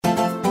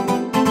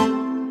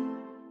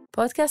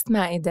بودكاست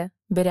مائدة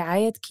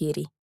برعاية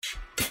كيري.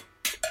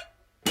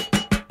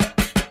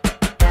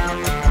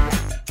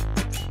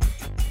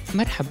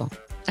 مرحبا،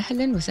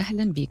 أهلا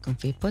وسهلا بكم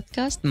في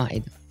بودكاست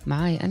مائدة.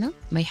 معاي أنا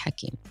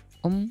حكيم،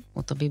 أم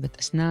وطبيبة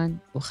أسنان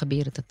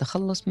وخبيرة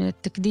التخلص من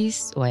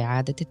التكديس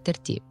وإعادة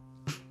الترتيب.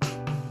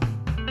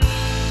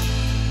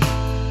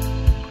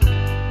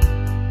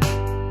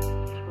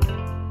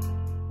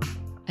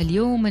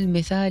 اليوم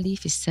المثالي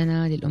في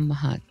السنة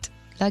للأمهات.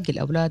 تلاقي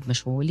الأولاد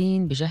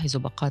مشغولين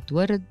بيجهزوا باقات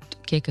ورد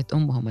وكيكة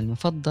أمهم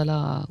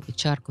المفضلة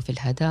ويتشاركوا في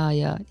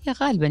الهدايا، هي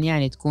غالبا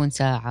يعني تكون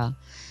ساعة،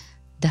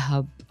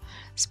 ذهب،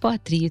 سبا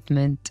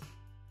تريتمنت.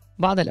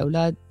 بعض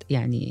الأولاد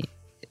يعني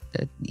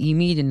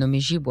يميل إنهم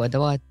يجيبوا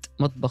أدوات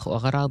مطبخ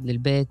وأغراض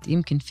للبيت.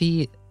 يمكن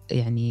في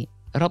يعني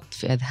ربط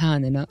في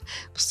أذهاننا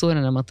بالصورة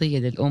النمطية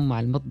للأم مع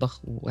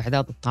المطبخ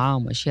وإعداد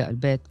الطعام وأشياء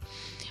البيت.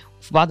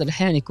 وفي بعض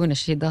الأحيان يكون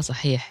الشيء ده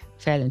صحيح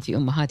فعلا، في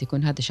أمهات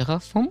يكون هذا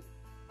شغفهم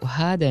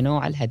وهذا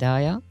نوع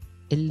الهدايا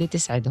اللي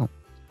تسعدهم.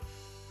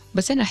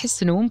 بس أنا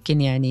أحس إنه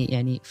ممكن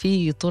يعني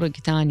في طرق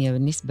تانية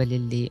بالنسبة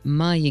للي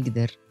ما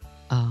يقدر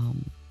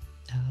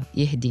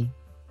يهدي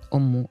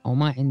أمه أو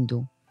ما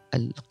عنده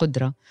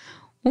القدرة.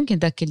 ممكن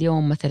ذاك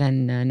اليوم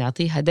مثلا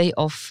نعطيها داي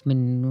أوف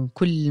من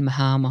كل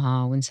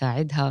مهامها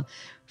ونساعدها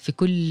في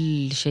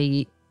كل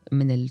شيء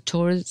من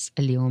التورز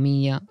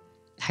اليومية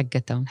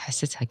حقتها،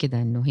 ونحسسها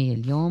كده إنه هي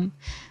اليوم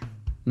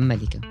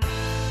ملكة.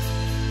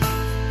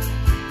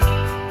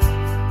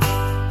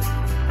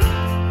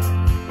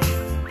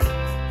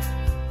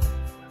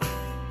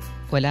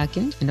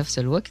 ولكن في نفس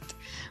الوقت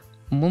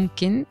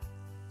ممكن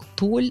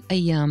طول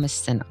أيام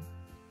السنة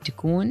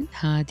تكون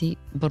هذه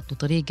برضو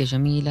طريقة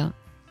جميلة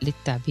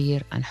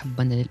للتعبير عن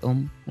حبنا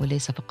للأم،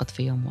 وليس فقط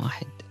في يوم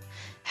واحد.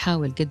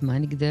 حاول قد ما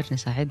نقدر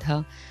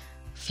نساعدها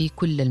في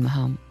كل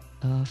المهام.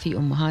 في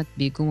أمهات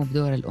بيقوموا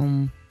بدور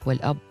الأم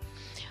والأب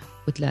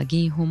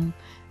وتلاقيهم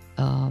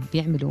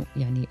بيعملوا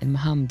يعني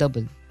المهام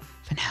دبل،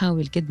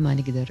 فنحاول قد ما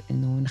نقدر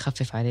إنه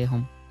نخفف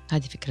عليهم.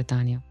 هذه فكرة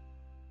تانية.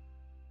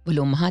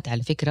 والأمهات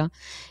على فكرة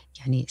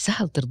يعني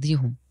سهل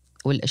ترضيهم،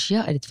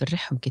 والأشياء اللي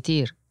تفرحهم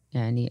كتير.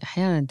 يعني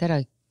أحيانا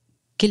ترى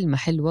كلمة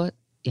حلوة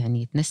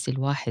يعني تنسي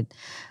الواحد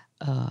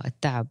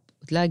التعب،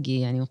 وتلاقي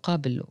يعني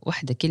مقابل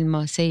واحدة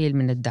كلمة سيل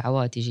من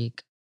الدعوات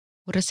يجيك.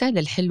 والرسائل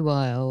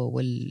الحلوة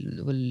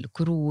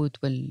والكروت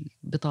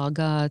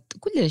والبطاقات،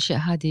 كل الأشياء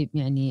هذه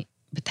يعني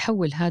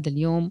بتحول هذا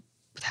اليوم،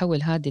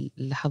 بتحول هذه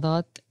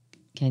اللحظات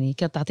يعني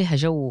كده تعطيها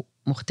جو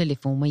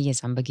مختلف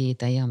ومميز عن بقية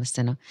أيام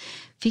السنة.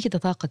 في كده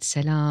طاقة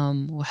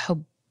سلام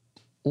وحب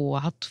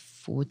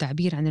وعطف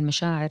وتعبير عن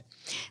المشاعر.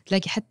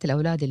 تلاقي حتى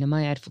الأولاد اللي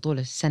ما يعرفوا طول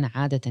السنة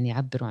عادة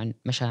يعبروا عن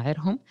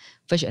مشاعرهم،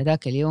 فجأة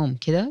ذاك اليوم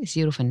كده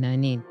يصيروا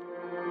فنانين.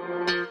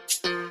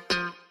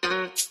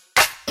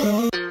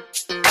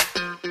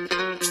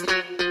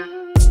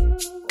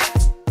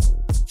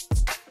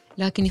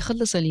 لكن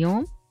يخلص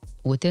اليوم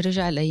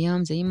وترجع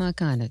الأيام زي ما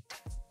كانت.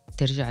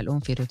 ترجع الأم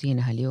في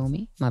روتينها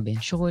اليومي ما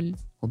بين شغل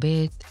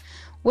وبيت،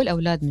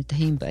 والأولاد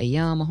منتهين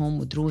بأيامهم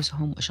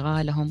ودروسهم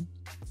وأشغالهم.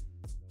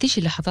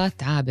 تيجي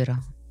لحظات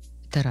عابرة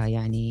ترى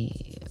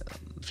يعني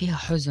فيها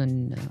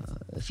حزن،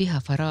 فيها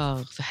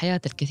فراغ في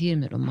حياة الكثير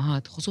من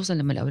الأمهات، خصوصا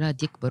لما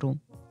الأولاد يكبروا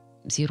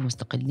يصيروا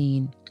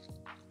مستقلين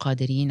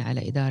قادرين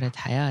على إدارة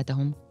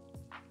حياتهم.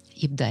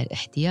 يبدأ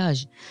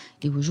الاحتياج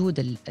لوجود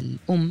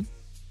الأم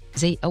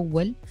زي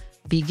أول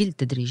بيقل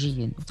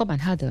تدريجيا، وطبعا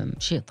هذا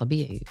شيء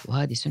طبيعي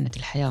وهذه سنة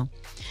الحياة.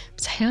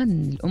 بس أحيانا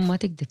الأم ما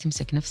تقدر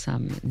تمسك نفسها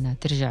من أنها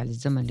ترجع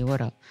للزمن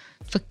لورا،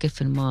 تفكر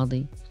في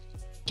الماضي،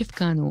 كيف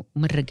كانوا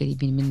مرة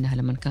قريبين منها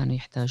لما كانوا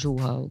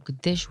يحتاجوها،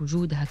 وقديش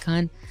وجودها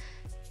كان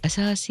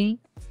أساسي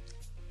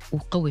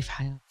وقوي في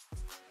حياتها.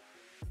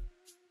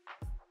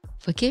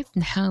 فكيف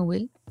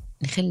نحاول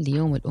نخلي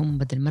يوم الأم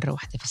بدل مرة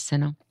واحدة في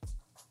السنة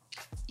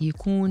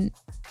يكون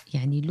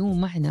يعني له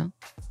معنى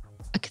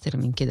أكثر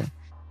من كده.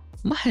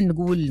 ما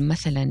حنقول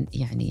مثلا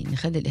يعني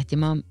نخلي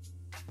الاهتمام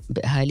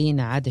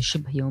بأهالينا عادة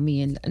شبه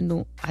يوميا،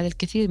 لأنه على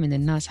الكثير من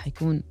الناس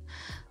حيكون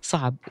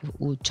صعب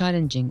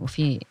وتشالنجينج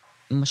وفي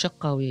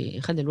مشقة،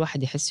 ويخلي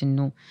الواحد يحس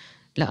إنه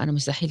لا أنا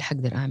مستحيل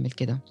حقدر أعمل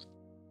كده.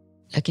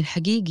 لكن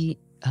حقيقي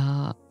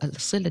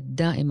الصلة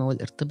الدائمة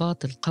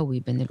والارتباط القوي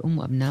بين الأم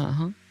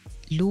وأبنائها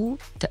له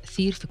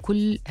تأثير في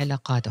كل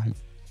علاقاتهم،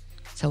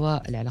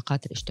 سواء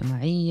العلاقات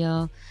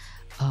الاجتماعية،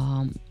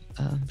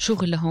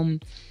 شغلهم،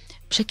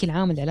 بشكل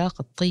عام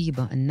العلاقة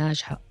الطيبة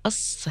الناجحة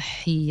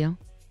الصحية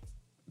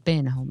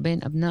بينهم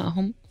بين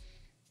أبنائهم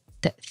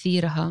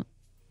تأثيرها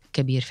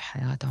كبير في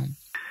حياتهم.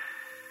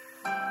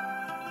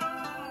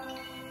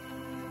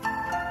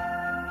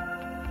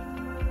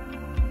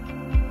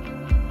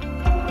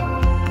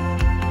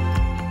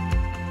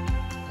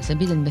 على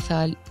سبيل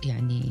المثال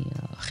يعني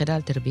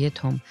خلال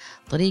تربيتهم،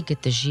 طريقة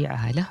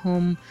تشجيعها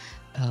لهم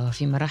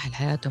في مراحل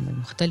حياتهم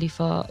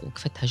المختلفة،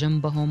 وقفتها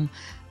جنبهم،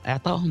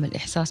 إعطائهم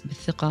الإحساس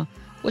بالثقة،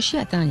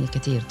 وأشياء تانية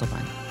كتير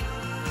طبعاً.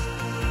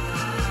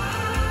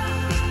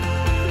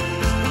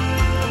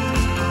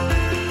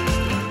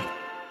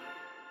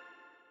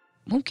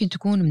 ممكن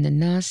تكونوا من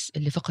الناس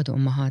اللي فقدوا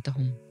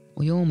أمهاتهم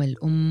ويوم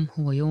الأم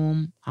هو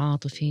يوم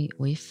عاطفي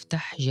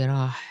ويفتح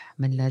جراح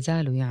من لا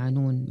زالوا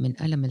يعانون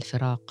من ألم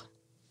الفراق،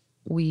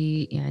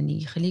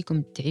 ويعني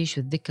يخليكم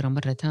تعيشوا الذكرى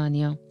مرة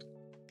تانية.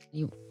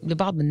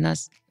 لبعض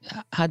الناس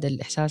هذا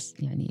الإحساس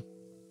يعني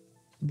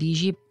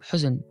بيجيب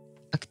حزن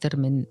أكثر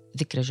من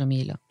ذكرى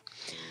جميلة،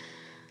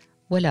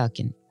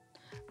 ولكن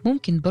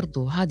ممكن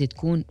برضو هذه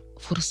تكون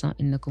فرصة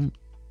إنكم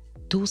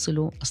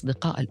توصلوا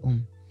أصدقاء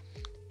الأم،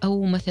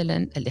 أو مثلا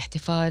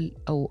الاحتفال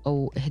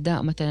أو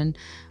إهداء مثلا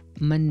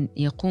من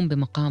يقوم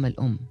بمقام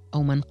الأم،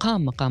 أو من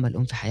قام مقام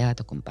الأم في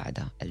حياتكم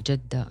بعدها،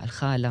 الجدة،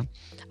 الخالة،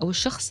 أو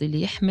الشخص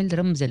اللي يحمل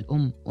رمز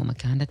الأم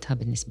ومكانتها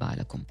بالنسبة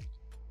لكم.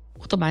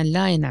 وطبعا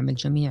لا ينعم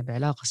الجميع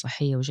بعلاقة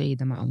صحية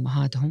وجيدة مع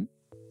أمهاتهم،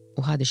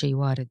 وهذا شيء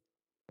وارد،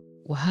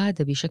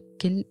 وهذا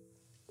بيشكل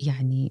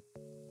يعني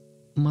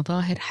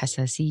مظاهر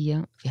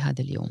حساسية في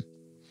هذا اليوم،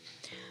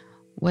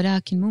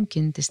 ولكن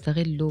ممكن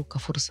تستغله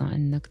كفرصة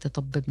أنك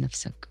تطبب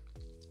نفسك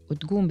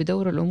وتقوم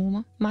بدور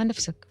الأمومة مع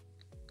نفسك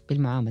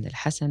بالمعاملة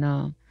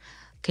الحسنة،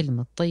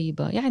 كلمة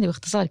طيبة، يعني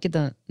باختصار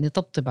كده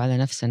نطبطب على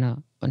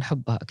نفسنا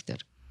ونحبها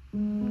أكتر.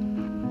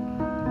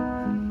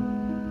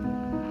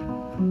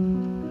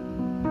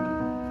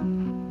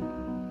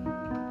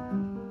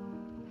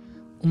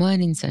 وما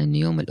ننسى أن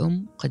يوم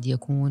الأم قد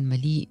يكون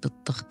مليء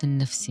بالضغط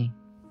النفسي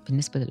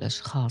بالنسبة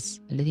للأشخاص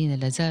الذين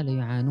لا زالوا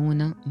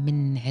يعانون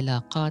من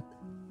علاقات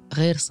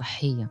غير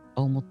صحية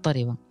أو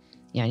مضطربة.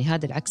 يعني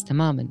هذا العكس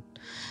تماماً،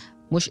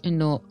 مش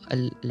إنه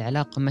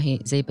العلاقة ما هي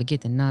زي بقية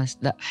الناس،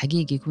 لا،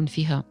 حقيقي يكون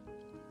فيها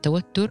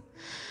توتر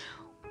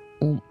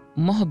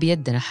وما هو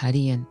بيدنا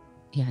حالياً،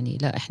 يعني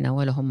لا إحنا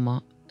ولا هم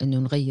إنه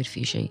نغير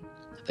في شيء.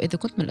 فإذا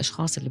كنت من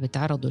الأشخاص اللي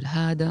بيتعرضوا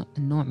لهذا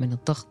النوع من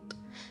الضغط،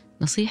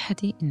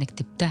 نصيحتي إنك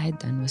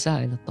تبتعد عن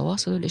وسائل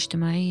التواصل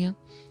الاجتماعية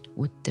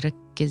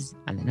وتركز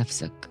على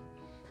نفسك،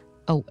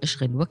 أو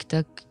أشغل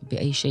وقتك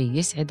بأي شيء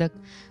يسعدك،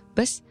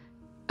 بس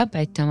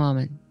أبعد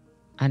تماماً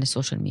عن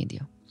السوشيال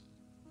ميديا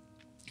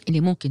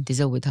اللي ممكن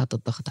تزود هذا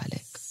الضغط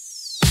عليك.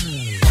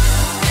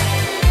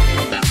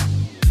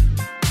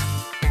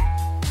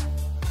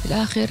 في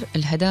الآخر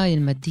الهدايا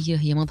المادية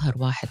هي مظهر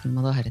واحد من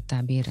مظاهر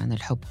التعبير عن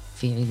الحب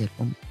في عيد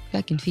الأم،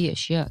 لكن في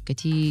أشياء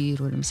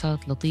كتير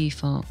ولمسات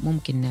لطيفة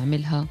ممكن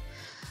نعملها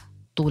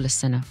طول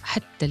السنة.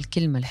 حتى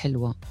الكلمة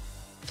الحلوة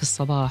في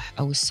الصباح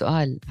أو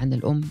السؤال عن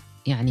الأم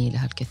يعني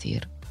لها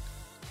الكثير.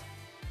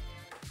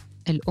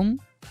 الأم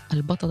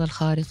البطلة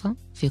الخارقة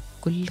في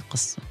كل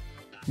قصة،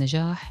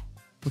 نجاح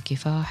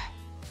وكفاح،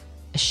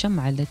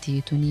 الشمعة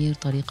التي تنير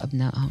طريق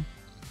أبنائها،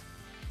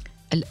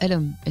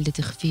 الألم اللي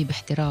تخفيه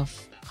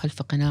باحتراف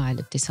خلف قناع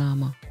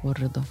الابتسامة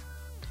والرضا،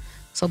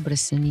 صبر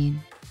السنين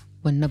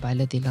والنبع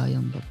الذي لا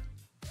ينضب.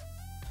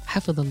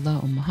 حفظ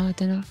الله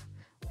أمهاتنا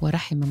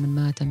ورحم من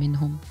مات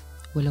منهم،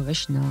 ولو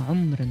عشنا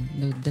عمرا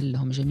لو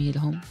دلهم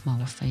جميلهم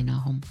ما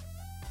وفيناهم.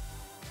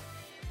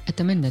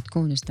 أتمنى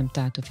تكونوا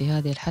استمتعتوا في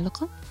هذه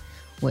الحلقة،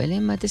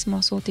 وإلين ما تسمع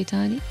صوتي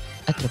تاني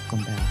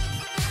أترككم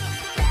بعافية.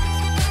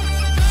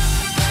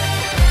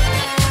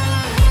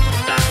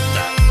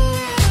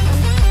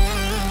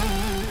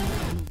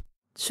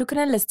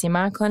 شكراً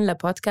لاستماعكم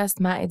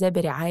لبودكاست مائدة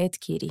برعاية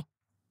كيري.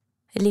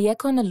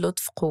 ليكن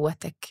اللطف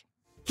قوتك.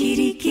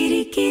 كيري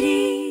كيري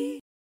كيري.